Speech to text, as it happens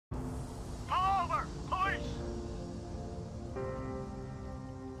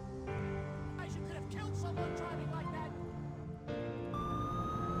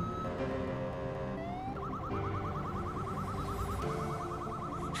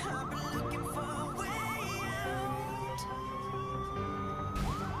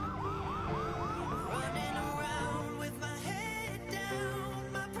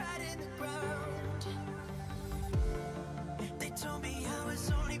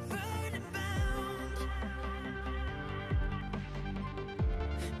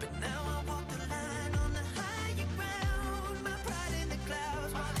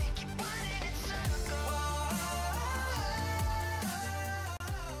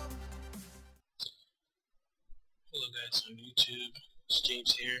Hello guys on YouTube, it's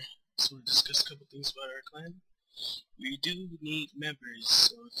James here. So we'll discuss a couple things about our clan. We do need members,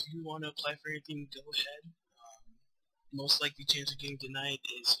 so if you want to apply for anything, go ahead. Most likely chance of getting denied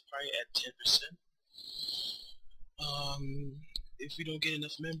is probably at 10%. If we don't get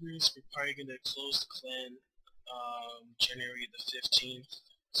enough members, we're probably going to close the clan January the 15th.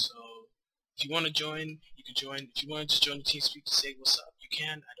 So if you want to join, you can join. If you want to just join the TeamSpeak to say what's up, you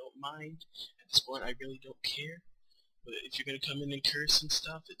can. I don't mind. At this point, I really don't care. But if you're going to come in and curse and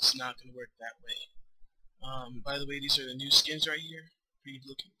stuff, it's not going to work that way. By the way, these are the new skins right here. They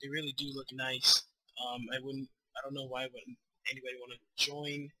really do look nice. I don't know why wouldn't anybody want to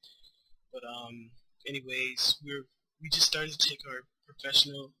join, but anyways, we just started to take our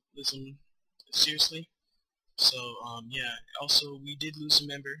professionalism seriously. So yeah. Also, we did lose a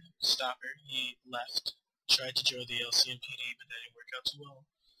member, Stopper. He left, tried to join the LCMPD, but that didn't work out too well.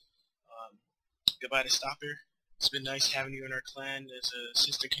 Goodbye to Stopper. It's been nice having you in our clan as an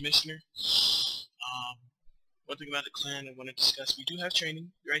assistant commissioner. One thing about the clan I want to discuss, we do have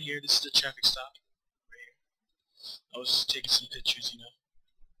training right here. This is the traffic stop right here. I was just taking some pictures, you know.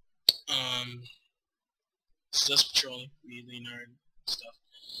 It's just patrolling, we lean our stuff.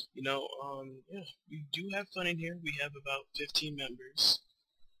 You know, yeah, we do have fun in here. We have about 15 members.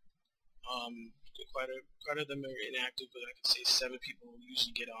 Quite of them are inactive, but I can say 7 people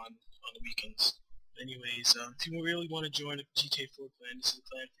usually get on the weekends. Anyways, if you really want to join a GTA 4 clan, this is the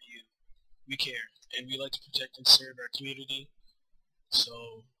clan for you. We care, and we like to protect and serve our community.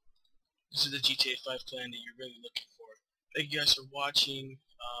 So, this is the GTA 5 clan that you're really looking for. Thank you guys for watching.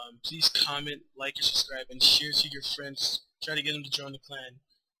 Please comment, like, and subscribe, and share to your friends. Try to get them to join the clan.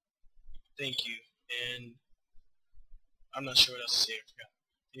 Thank you, and I'm not sure what else to say. I forgot.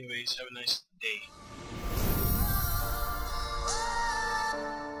 Anyways, have a nice day.